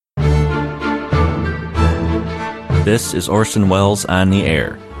This is Orson Welles on the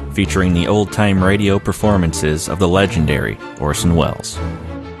Air, featuring the old-time radio performances of the legendary Orson Welles.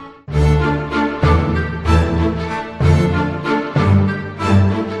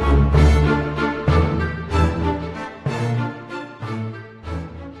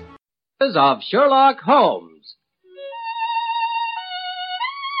 Of Sherlock Holmes.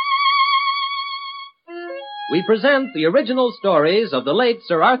 We present the original stories of the late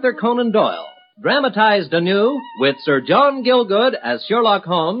Sir Arthur Conan Doyle, dramatized anew with Sir John Gielgud as Sherlock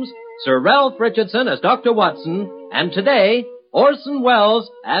Holmes, Sir Ralph Richardson as Dr. Watson, and today, Orson Welles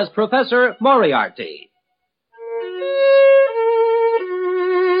as Professor Moriarty.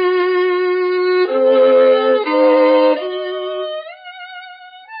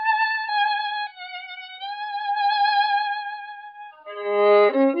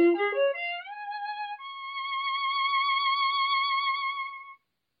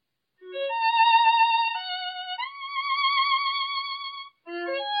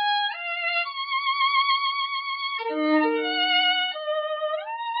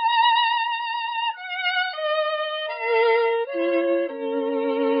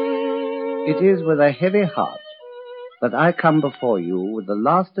 It is with a heavy heart that I come before you with the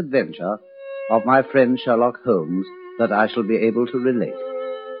last adventure of my friend Sherlock Holmes that I shall be able to relate.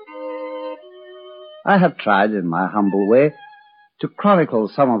 I have tried in my humble way to chronicle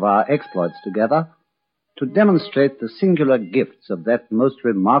some of our exploits together, to demonstrate the singular gifts of that most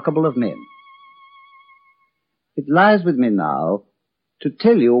remarkable of men. It lies with me now to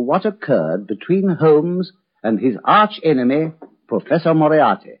tell you what occurred between Holmes and his arch-enemy, Professor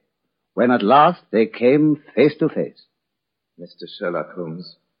Moriarty, when at last they came face to face. Mr. Sherlock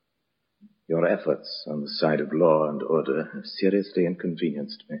Holmes, your efforts on the side of law and order have seriously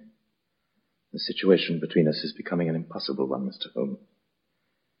inconvenienced me. The situation between us is becoming an impossible one, Mr. Holmes.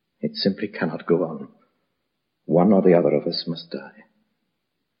 It simply cannot go on. One or the other of us must die.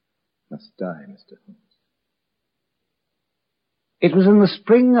 Must die, Mr. Holmes. It was in the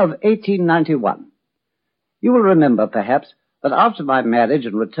spring of 1891. You will remember, perhaps, that after my marriage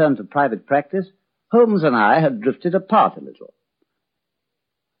and return to private practice, Holmes and I had drifted apart a little.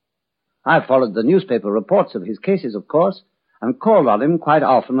 I followed the newspaper reports of his cases, of course, and called on him quite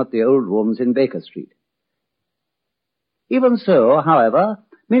often at the old rooms in Baker Street. Even so, however,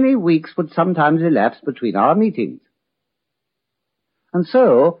 many weeks would sometimes elapse between our meetings. And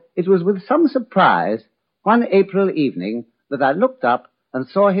so, it was with some surprise, one April evening, that I looked up and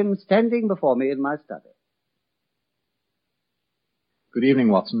saw him standing before me in my study. Good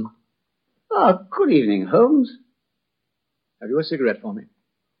evening, Watson. Oh, good evening, Holmes. Have you a cigarette for me?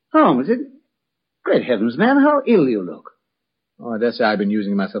 Holmes, great heavens, man, how ill you look. Oh, I dare say I've been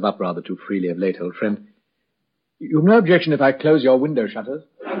using myself up rather too freely of late, old friend. You've no objection if I close your window shutters?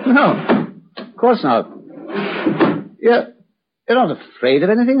 No, of course not. You're not afraid of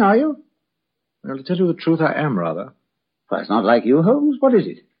anything, are you? Well, to tell you the truth, I am rather. Well, it's not like you, Holmes. What is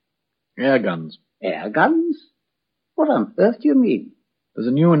it? Air guns. Air guns? What on earth do you mean? There's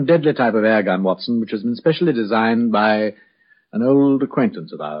a new and deadly type of air gun, Watson, which has been specially designed by an old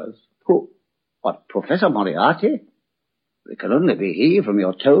acquaintance of ours. Who? What, Professor Moriarty? It can only be he from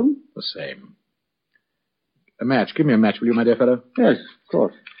your tone. The same. A match. Give me a match, will you, my dear fellow? Yes, of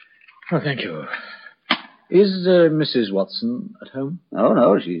course. Oh, thank you. Is Mrs. Watson at home? Oh,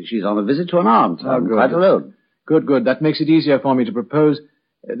 no, she's on a visit to an aunt. I'm quite alone. Good, good. That makes it easier for me to propose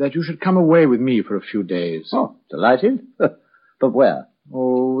that you should come away with me for a few days. Oh, delighted. But where?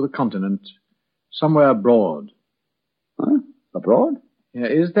 Oh, the continent. Somewhere abroad. Huh? Abroad? Yeah,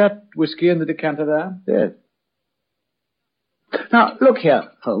 is that whiskey in the decanter there? Yes. Now, look here,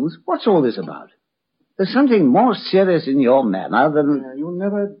 Holmes. What's all this about? There's something more serious in your manner than... You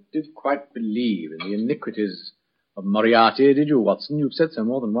never did quite believe in the iniquities of Moriarty, did you, Watson? You've said so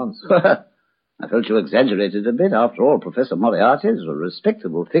more than once. I felt you exaggerated a bit. After all, Professor Moriarty is a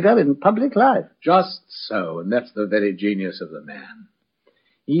respectable figure in public life. Just so, and that's the very genius of the man.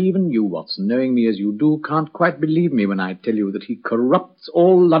 Even you, Watson, knowing me as you do, can't quite believe me when I tell you that he corrupts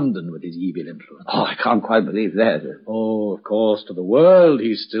all London with his evil influence. Oh, I can't quite believe that. Oh, of course, to the world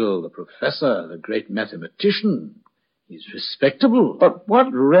he's still the professor, the great mathematician. He's respectable. But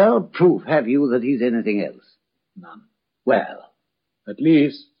what real proof have you that he's anything else? None. Well, at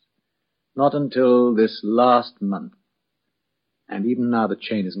least not until this last month. And even now the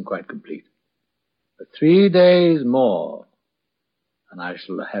chain isn't quite complete. For 3 days more, and I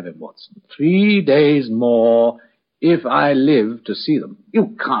shall have him, Watson. 3 days more, if I live to see them.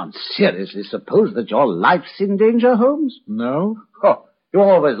 You can't seriously suppose that your life's in danger, Holmes? No? Oh, you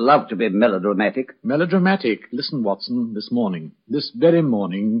always love to be melodramatic. Melodramatic? Listen, Watson, this very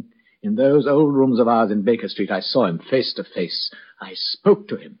morning, In those old rooms of ours in Baker Street, I saw him face to face. I spoke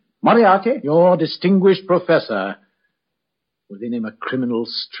to him. Moriarty? Your distinguished professor. Within him a criminal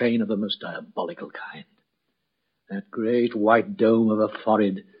strain of the most diabolical kind. That great white dome of a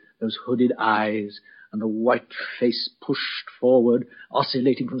forehead, those hooded eyes, and the white face pushed forward,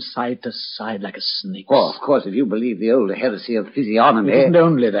 oscillating from side to side like a snake's. Oh, of course, if you believe the old heresy of physiognomy... It isn't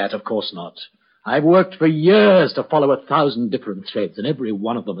only that, of course not. I've worked for years to follow 1,000 different threads, and every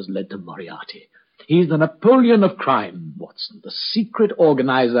one of them has led to Moriarty. He's the Napoleon of crime, Watson, the secret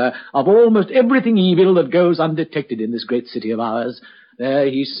organizer of almost everything evil that goes undetected in this great city of ours. There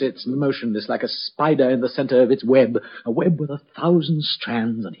he sits, motionless like a spider in the center of its web, a web with 1,000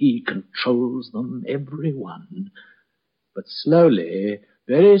 strands, and he controls them, every one. But slowly,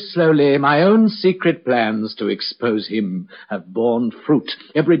 very slowly, my own secret plans to expose him have borne fruit.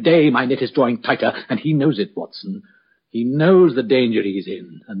 Every day my net is drawing tighter, and he knows it, Watson. He knows the danger he's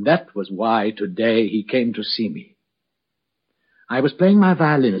in, and that was why today he came to see me. I was playing my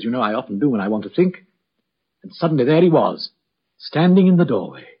violin, as you know I often do when I want to think, and suddenly there he was, standing in the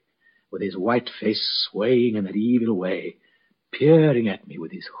doorway, with his white face swaying in that evil way, peering at me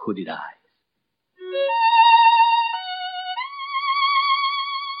with his hooded eyes.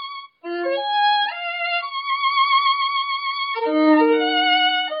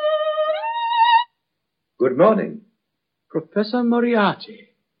 Good morning. Professor Moriarty,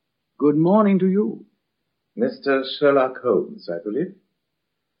 good morning to you. Mr. Sherlock Holmes, I believe.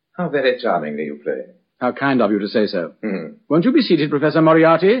 How very charmingly you play. How kind of you to say so. Won't you be seated, Professor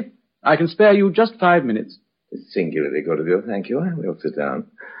Moriarty? I can spare you just 5 minutes. It's singularly good of you, thank you. I will sit down.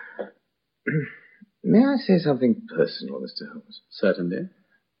 May I say something personal, Mr. Holmes? Certainly.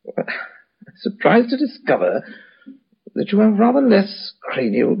 I'm surprised to discover that you have rather less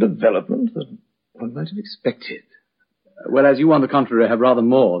cranial development than one might have expected. Well, as you, on the contrary, have rather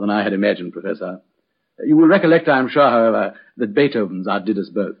more than I had imagined, Professor. You will recollect, I am sure, however, that Beethoven's outdid us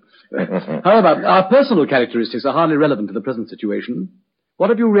both. However, our personal characteristics are hardly relevant to the present situation.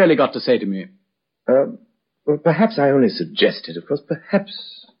 What have you really got to say to me? Well, perhaps I only suggested, of course,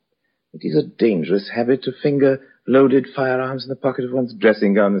 perhaps it is a dangerous habit to finger loaded firearms in the pocket of one's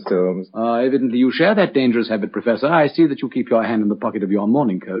dressing gown, Mr. Holmes. Evidently you share that dangerous habit, Professor. I see that you keep your hand in the pocket of your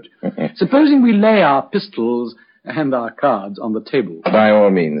morning coat. Supposing we lay our pistols and our cards on the table. By all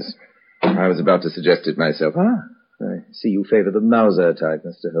means. I was about to suggest it myself. I see you favor the Mauser type,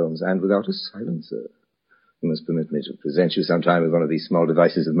 Mr. Holmes, and without a silencer. You must permit me to present you sometime with one of these small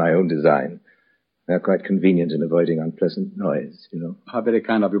devices of my own design. They're quite convenient in avoiding unpleasant noise, you know. How very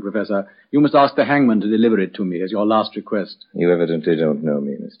kind of you, Professor. You must ask the hangman to deliver it to me as your last request. You evidently don't know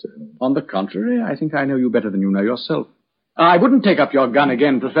me, Mr. Holmes. On the contrary, I think I know you better than you know yourself. I wouldn't take up your gun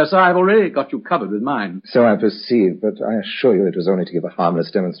again, Professor. I've already got you covered with mine. So I perceive, but I assure you it was only to give a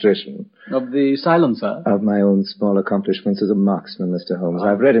harmless demonstration. Of the silencer? Of my own small accomplishments as a marksman, Mr. Holmes.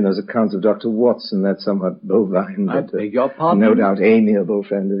 I've read in those accounts of Dr. Watson, that somewhat bovine, I beg your pardon? No doubt amiable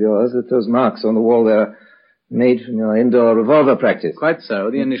friend of yours, that those marks on the wall there are made from your indoor revolver practice. Quite so.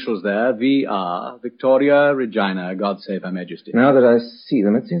 The initials there, V.R., Victoria Regina, God save Her Majesty. Now that I see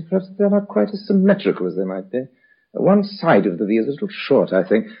them, it seems perhaps they're not quite as symmetrical as they might be. One side of the V is a little short, I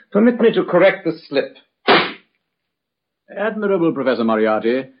think. Permit me to correct the slip. Admirable, Professor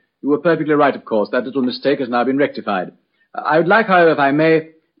Moriarty. You were perfectly right, of course. That little mistake has now been rectified. I would like, however, if I may,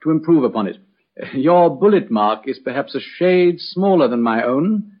 to improve upon it. Your bullet mark is perhaps a shade smaller than my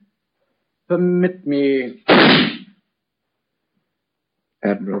own. Permit me...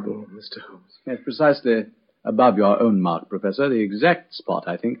 Admirable, Mr. Holmes. Yes, precisely above your own mark, Professor. The exact spot,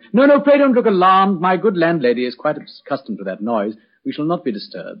 I think. No, pray don't look alarmed. My good landlady is quite accustomed to that noise. We shall not be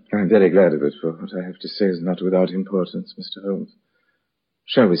disturbed. I'm very glad of it, for what I have to say is not without importance, Mr. Holmes.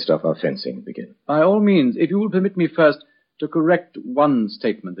 Shall we stop our fencing and begin? By all means, if you will permit me first to correct one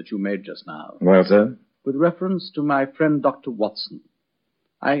statement that you made just now. Well, sir? With reference to my friend Dr. Watson.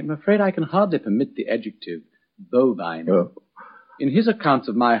 I'm afraid I can hardly permit the adjective bovine. Oh. In his accounts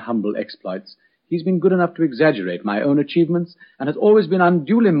of my humble exploits, he's been good enough to exaggerate my own achievements and has always been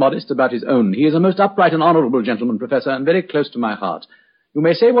unduly modest about his own. He is a most upright and honorable gentleman, Professor, and very close to my heart. You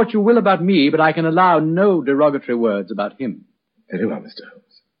may say what you will about me, but I can allow no derogatory words about him. Very well, Mr.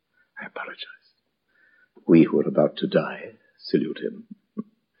 Holmes. I apologize. We who are about to die salute him.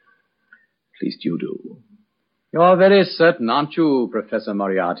 At least you do. You're very certain, aren't you, Professor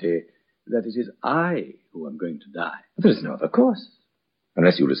Moriarty, that it is I who am going to die? There is no other course,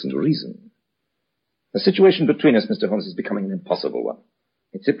 unless you listen to reason. The situation between us, Mr. Holmes, is becoming an impossible one.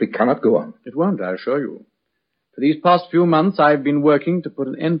 It simply cannot go on. It won't, I assure you. For these past few months, I've been working to put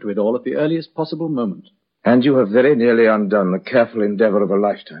an end to it all at the earliest possible moment. And you have very nearly undone the careful endeavor of a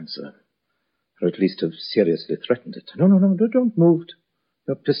lifetime, sir. Or at least have seriously threatened it. No, don't move.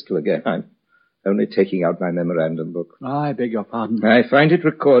 Your pistol again. I'm only taking out my memorandum book. I beg your pardon. I find it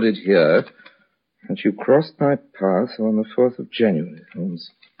recorded here that you crossed my path on the 4th of January, Holmes.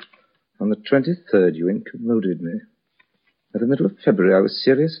 On the 23rd, you incommoded me. At the middle of February, I was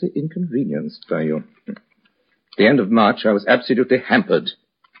seriously inconvenienced by you. At the end of March, I was absolutely hampered.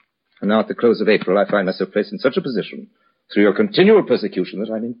 And now at the close of April, I find myself placed in such a position through your continual persecution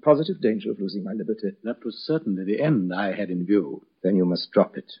that I'm in positive danger of losing my liberty. That was certainly the end I had in view. Then you must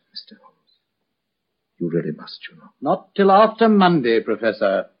drop it, Mr. Holmes. You really must, you know. Not till after Monday,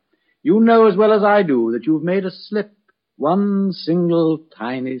 Professor. You know as well as I do that you've made a slip. One single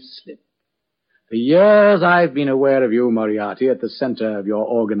tiny slip. For years I've been aware of you, Moriarty, at the center of your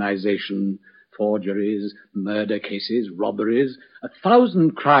organization. Forgeries, murder cases, robberies.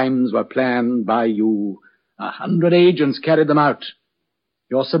 1,000 crimes were planned by you. 100 agents carried them out.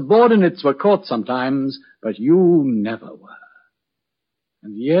 Your subordinates were caught sometimes, but you never were.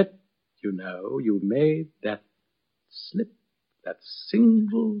 And yet, you know, you made that slip, that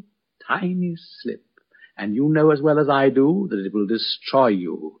single tiny slip. And you know as well as I do that it will destroy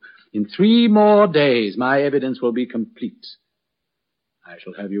you. In 3 more days, my evidence will be complete. I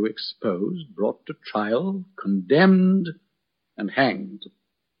shall have you exposed, brought to trial, condemned, and hanged.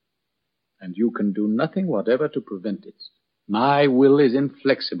 And you can do nothing whatever to prevent it. My will is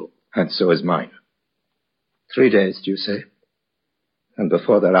inflexible. And so is mine. 3 days, do you say? And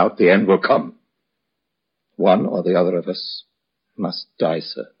before they're out, the end will come. One or the other of us must die,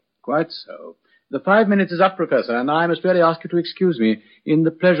 sir. Quite so. The 5 minutes is up, Professor, and I must really ask you to excuse me. In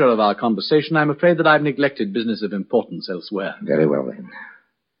the pleasure of our conversation, I'm afraid that I've neglected business of importance elsewhere. Very well, then.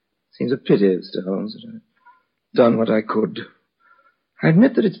 Seems a pity, Mr. Holmes, that I've done what I could. I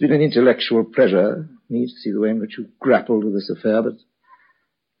admit that it's been an intellectual pleasure, me to see the way in which you've grappled with this affair, but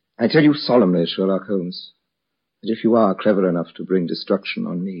I tell you solemnly, Sherlock Holmes, that if you are clever enough to bring destruction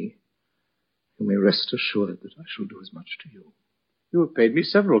on me, you may rest assured that I shall do as much to you. You have paid me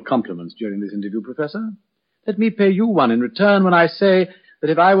several compliments during this interview, Professor. Let me pay you one in return when I say that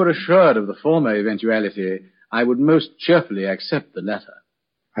if I were assured of the former eventuality, I would most cheerfully accept the latter.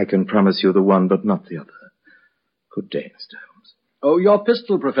 I can promise you the one, but not the other. Good day, Mr. Holmes. Oh, your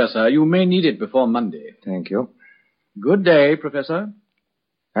pistol, Professor. You may need it before Monday. Thank you. Good day, Professor.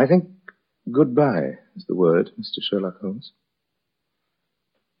 I think goodbye is the word, Mr. Sherlock Holmes.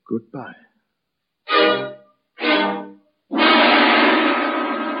 Goodbye.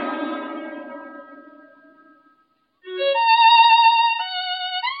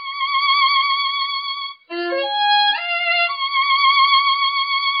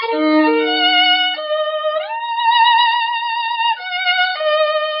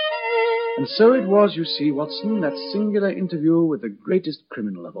 And so it was, you see, Watson, that singular interview with the greatest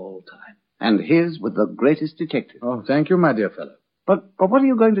criminal of all time. And his with the greatest detective. Oh, thank you, my dear fellow. But what are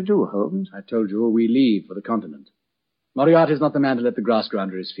you going to do, Holmes? I told you we leave for the continent. Moriarty's not the man to let the grass grow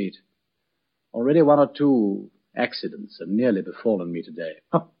under his feet. Already 1 or 2 accidents have nearly befallen me today.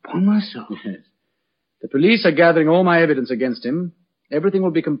 Upon myself. Yes. The police are gathering all my evidence against him. Everything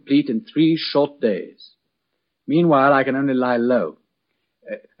will be complete in 3 short days. Meanwhile, I can only lie low.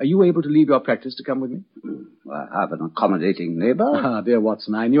 Are you able to leave your practice to come with me? Well, I have an accommodating neighbor. Ah, dear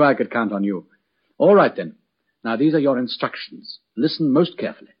Watson, I knew I could count on you. All right, then. Now, these are your instructions. Listen most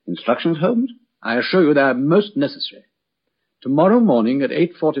carefully. Instructions, Holmes? I assure you they are most necessary. Tomorrow morning at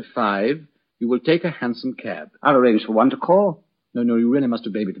 8:45, you will take a hansom cab. I'll arrange for one to call. No, you really must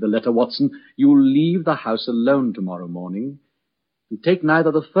obey me to the letter, Watson. You'll leave the house alone tomorrow morning and take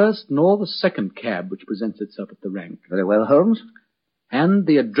neither the first nor the second cab which presents itself at the rank. Very well, Holmes. Hand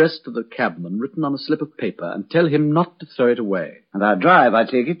the address to the cabman written on a slip of paper and tell him not to throw it away. And I drive, I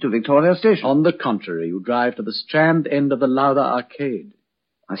take it, to Victoria Station. On the contrary, you drive to the Strand end of the Lowther Arcade.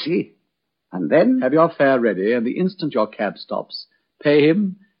 I see. And then? Have your fare ready, and the instant your cab stops, pay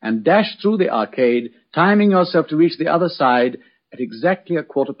him and dash through the arcade, timing yourself to reach the other side at exactly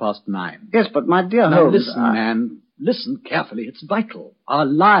 9:15. Yes, but my dear Now Holmes... listen, man. Listen carefully. It's vital. Our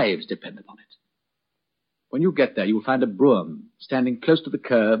lives depend upon it. When you get there, you will find a brougham standing close to the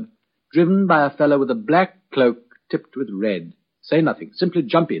curb, driven by a fellow with a black cloak tipped with red. Say nothing. Simply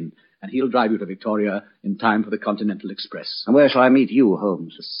jump in, and he'll drive you to Victoria in time for the Continental Express. And where shall I meet you,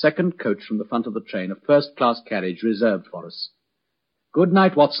 Holmes? The second coach from the front of the train, a first-class carriage reserved for us. Good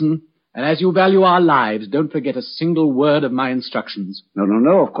night, Watson. And as you value our lives, don't forget a single word of my instructions.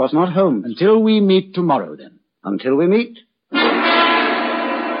 No, of course not, Holmes. Until we meet tomorrow, then. Until we meet.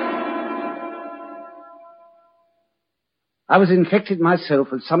 I was infected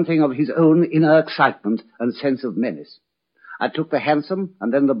myself with something of his own inner excitement and sense of menace. I took the hansom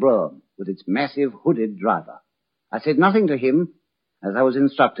and then the brougham, with its massive hooded driver. I said nothing to him, as I was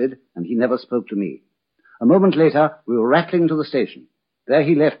instructed, and he never spoke to me. A moment later, we were rattling to the station. There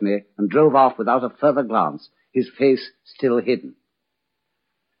he left me and drove off without a further glance, his face still hidden.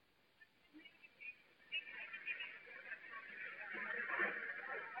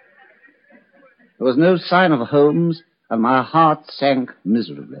 There was no sign of Holmes, and my heart sank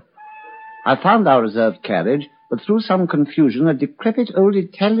miserably. I found our reserved carriage, but through some confusion a decrepit old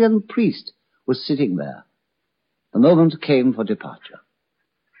Italian priest was sitting there. The moment came for departure.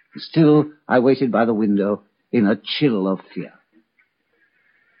 Still, I waited by the window in a chill of fear.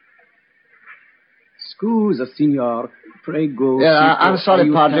 Scusa, signor. Prego. I'm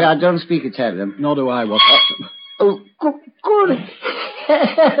sorry, Padre. I don't speak Italian. Nor do I, Watson. Oh, good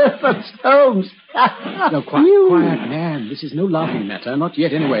heavens, Holmes. No, quiet, man. This is no laughing matter. Not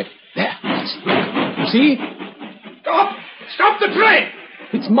yet, anyway. There. You see? Stop the train!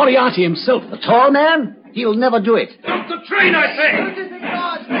 It's Moriarty himself. The tall man? He'll never do it. Stop the train, I say!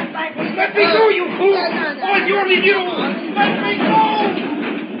 Let me go, you fool! All you only knew! Let me go!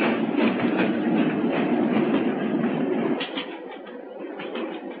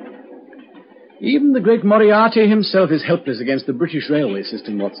 Even the great Moriarty himself is helpless against the British railway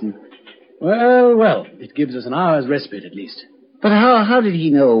system, Watson. Well, it gives us an hour's respite at least. But how did he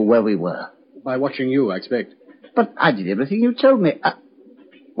know where we were? By watching you, I expect. But I did everything you told me.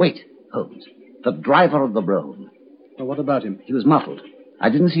 Wait, Holmes. The driver of the brougham. Well, what about him? He was muffled. I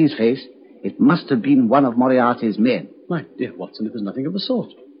didn't see his face. It must have been one of Moriarty's men. My dear Watson, it was nothing of the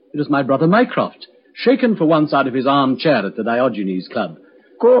sort. It was my brother Mycroft, shaken for once out of his armchair at the Diogenes Club.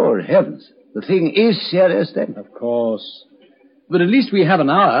 Good heavens. The thing is serious, then? Of course. But at least we have an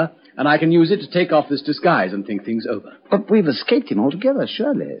hour, and I can use it to take off this disguise and think things over. But we've escaped him altogether,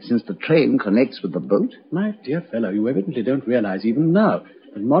 surely, since the train connects with the boat. My dear fellow, you evidently don't realize even now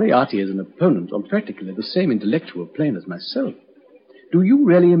that Moriarty is an opponent on practically the same intellectual plane as myself. Do you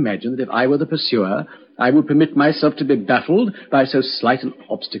really imagine that if I were the pursuer, I would permit myself to be baffled by so slight an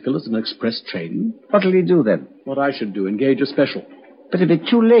obstacle as an express train? What'll he do, then? What I should do, engage a special. But it'll be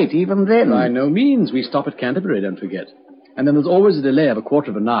too late even then. By no means. We stop at Canterbury, don't forget. And then there's always a delay of a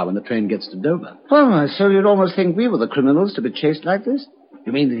quarter of an hour when the train gets to Dover. Oh, so you'd almost think we were the criminals to be chased like this?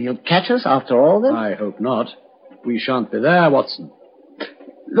 You mean that he'll catch us after all, then? I hope not. We shan't be there, Watson.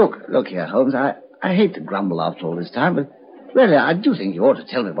 Look here, Holmes. I hate to grumble after all this time, but really, I do think you ought to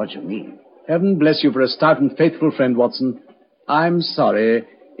tell me what you mean. Heaven bless you for a stout and faithful friend, Watson. I'm sorry.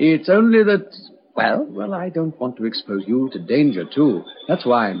 It's only that... Well, I don't want to expose you to danger, too. That's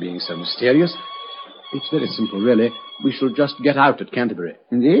why I'm being so mysterious. It's very simple, really. We shall just get out at Canterbury.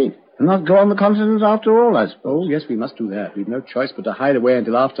 Indeed. And not go on the continent after all, I suppose. Oh, yes, we must do that. We've no choice but to hide away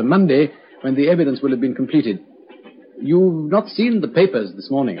until after Monday, when the evidence will have been completed. You've not seen the papers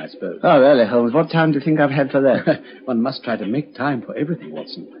this morning, I suppose. Oh, really, Holmes? What time do you think I've had for that? One must try to make time for everything,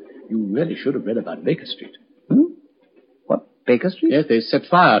 Watson. You really should have read about Baker Street. What, Baker Street? Yes, they set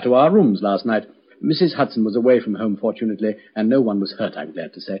fire to our rooms last night. Mrs. Hudson was away from home, fortunately, and no one was hurt, I'm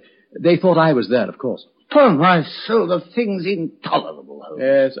glad to say. They thought I was there, of course. Oh, my soul, the thing's intolerable, Holmes.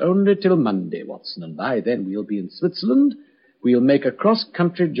 Yes, only till Monday, Watson, and by then we'll be in Switzerland. We'll make a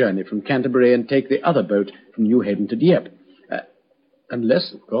cross-country journey from Canterbury and take the other boat from New Haven to Dieppe.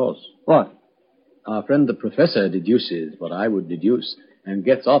 Unless, of course... What? Our friend the professor deduces what I would deduce and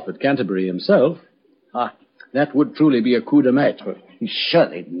gets off at Canterbury himself. That would truly be a coup de maître. He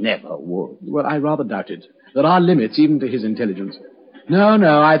surely never would. Well, I rather doubt it. There are limits even to his intelligence.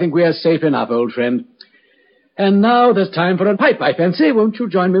 No, I think we are safe enough, old friend. And now there's time for a pipe, I fancy. Won't you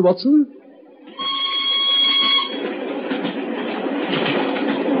join me, Watson?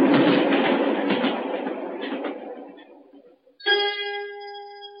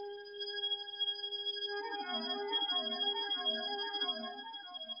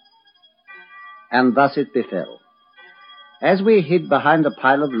 And thus it befell. As we hid behind a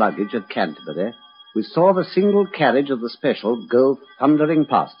pile of luggage at Canterbury, we saw the single carriage of the special go thundering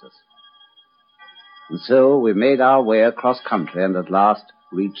past us. And so we made our way across country and at last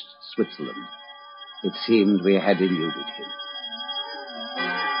reached Switzerland. It seemed we had eluded him.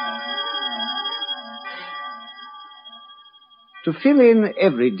 To fill in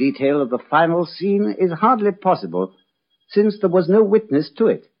every detail of the final scene is hardly possible, since there was no witness to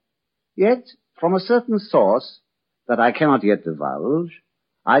it. Yet, from a certain source that I cannot yet divulge,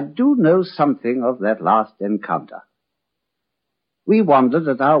 I do know something of that last encounter. We wandered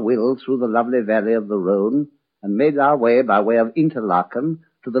at our will through the lovely valley of the Rhone and made our way by way of Interlaken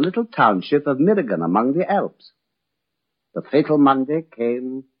to the little township of Mirgen among the Alps. The fatal Monday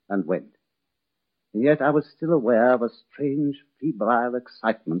came and went. And yet I was still aware of a strange, febrile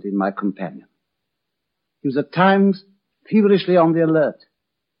excitement in my companion. He was at times feverishly on the alert,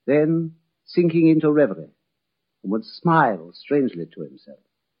 then sinking into reverie, and would smile strangely to himself.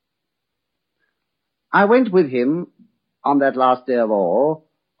 I went with him, on that last day of all,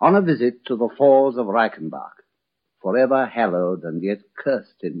 on a visit to the falls of Reichenbach, forever hallowed and yet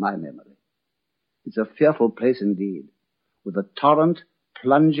cursed in my memory. It's a fearful place indeed, with a torrent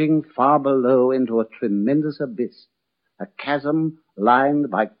plunging far below into a tremendous abyss, a chasm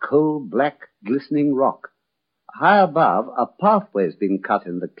lined by coal black glistening rock. High above, a pathway has been cut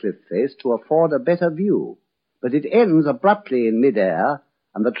in the cliff face to afford a better view, but it ends abruptly in mid-air,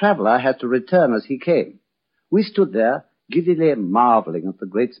 and the traveller has to return as he came. We stood there, giddily marvelling at the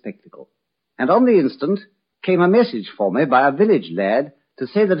great spectacle, and on the instant came a message for me by a village lad to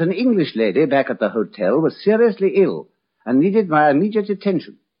say that an English lady back at the hotel was seriously ill and needed my immediate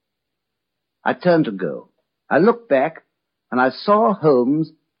attention. I turned to go. I looked back, and I saw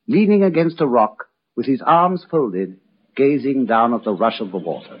Holmes leaning against a rock with his arms folded, gazing down at the rush of the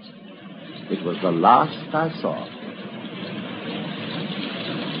waters. It was the last I saw.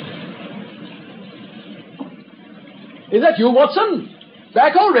 Is that you, Watson?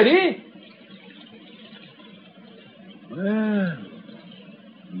 Back already? Well,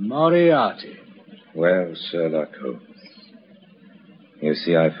 Moriarty. Well, Sherlock Holmes, you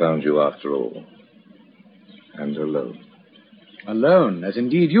see I found you after all. And alone. Alone, as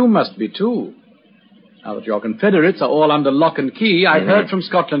indeed you must be too. Now that your confederates are all under lock and key, I've heard from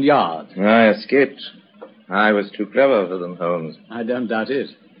Scotland Yard. I escaped. I was too clever for them, Holmes. I don't doubt it.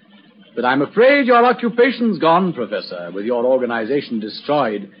 But I'm afraid your occupation's gone, Professor, with your organization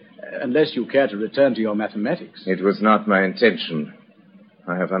destroyed, unless you care to return to your mathematics. It was not my intention.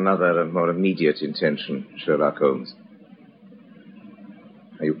 I have another and more immediate intention, Sherlock Holmes.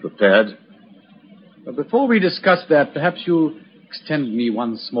 Are you prepared? But before we discuss that, perhaps you'll extend me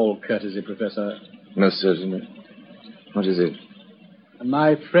one small courtesy, Professor. Most certainly. What is it?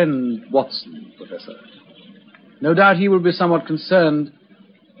 My friend Watson, Professor. No doubt he will be somewhat concerned.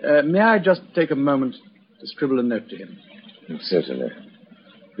 May I just take a moment to scribble a note to him? Certainly.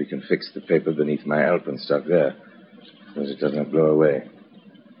 We can fix the paper beneath my alpenstock there, so that it does not blow away.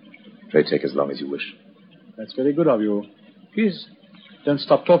 Pray take as long as you wish. That's very good of you. Please don't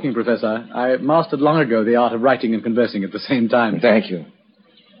stop talking, Professor. I mastered long ago the art of writing and conversing at the same time. Thank you.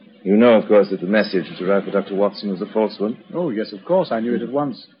 You know, of course, that the message which arrived for Dr. Watson was a false one? Oh, yes, of course. I knew it at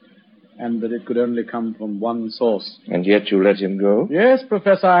once. And that it could only come from one source. And yet you let him go? Yes,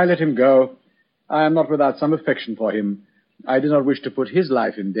 Professor, I let him go. I am not without some affection for him. I did not wish to put his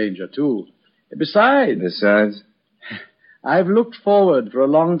life in danger, too. Besides? I've looked forward for a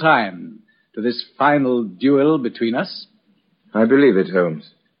long time to this final duel between us. I believe it, Holmes.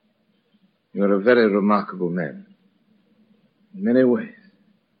 You're a very remarkable man. In many ways.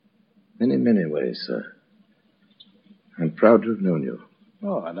 Many ways, sir. I'm proud to have known you.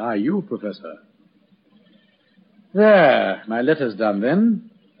 Oh, and are you, Professor? There, my letter's done,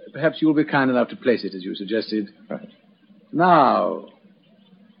 then. Perhaps you'll be kind enough to place it as you suggested. Right. Now,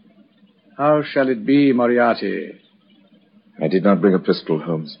 how shall it be, Moriarty? I did not bring a pistol,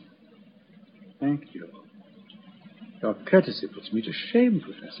 Holmes. Thank you. Your courtesy puts me to shame,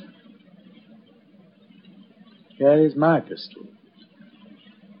 Professor. Here is my pistol.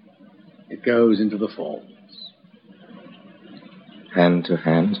 It goes into the falls. Hand to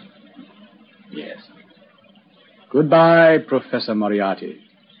hand? Yes. Goodbye, Professor Moriarty.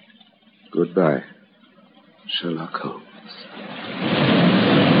 Goodbye, Sherlock Holmes.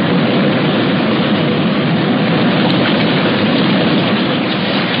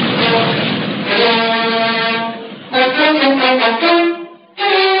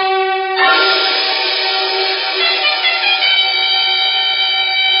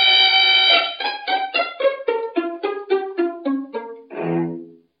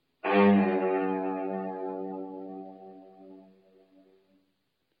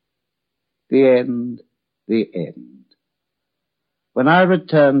 The end. When I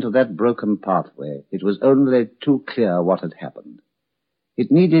returned to that broken pathway, it was only too clear what had happened.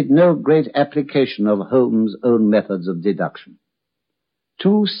 It needed no great application of Holmes' own methods of deduction.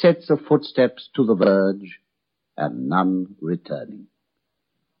 2 sets of footsteps to the verge, and none returning.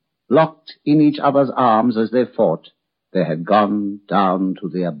 Locked in each other's arms as they fought, they had gone down to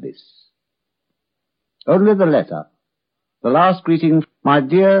the abyss. Only the letter, the last greeting, "My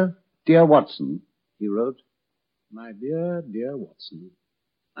dear Watson," he wrote. My dear Watson,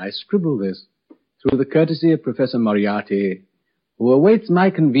 I scribble this through the courtesy of Professor Moriarty, who awaits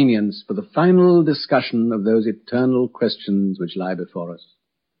my convenience for the final discussion of those eternal questions which lie before us.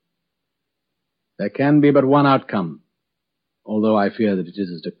 There can be but one outcome, although I fear that it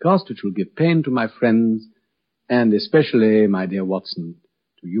is at a cost which will give pain to my friends, and especially, my dear Watson,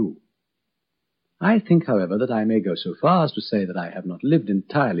 to you. I think, however, that I may go so far as to say that I have not lived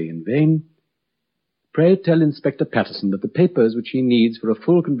entirely in vain. Pray tell Inspector Patterson that the papers which he needs for a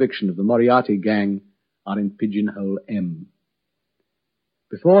full conviction of the Moriarty gang are in Pigeonhole M.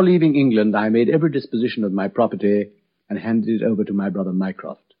 Before leaving England, I made every disposition of my property and handed it over to my brother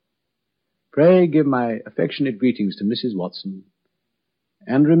Mycroft. Pray give my affectionate greetings to Mrs. Watson,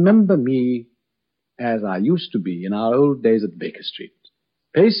 and remember me as I used to be in our old days at Baker Street,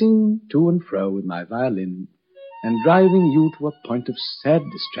 pacing to and fro with my violin and driving you to a point of sad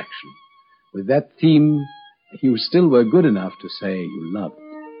distraction with that theme you still were good enough to say you loved.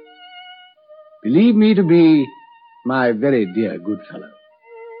 Believe me to be, my very dear good fellow,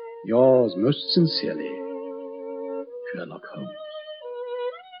 yours most sincerely, Sherlock Holmes.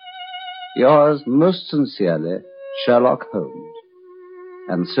 Yours most sincerely, Sherlock Holmes.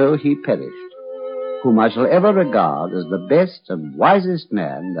 And so he perished, whom I shall ever regard as the best and wisest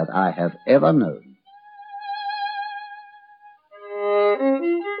man that I have ever known.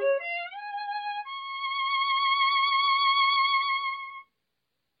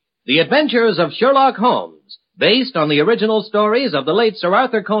 The Adventures of Sherlock Holmes, based on the original stories of the late Sir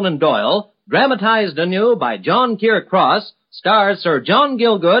Arthur Conan Doyle, dramatized anew by John Keir Cross, stars Sir John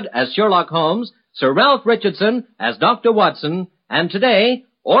Gielgud as Sherlock Holmes, Sir Ralph Richardson as Dr. Watson, and today,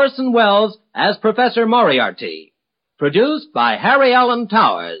 Orson Welles as Professor Moriarty. Produced by Harry Allen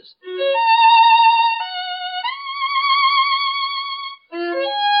Towers.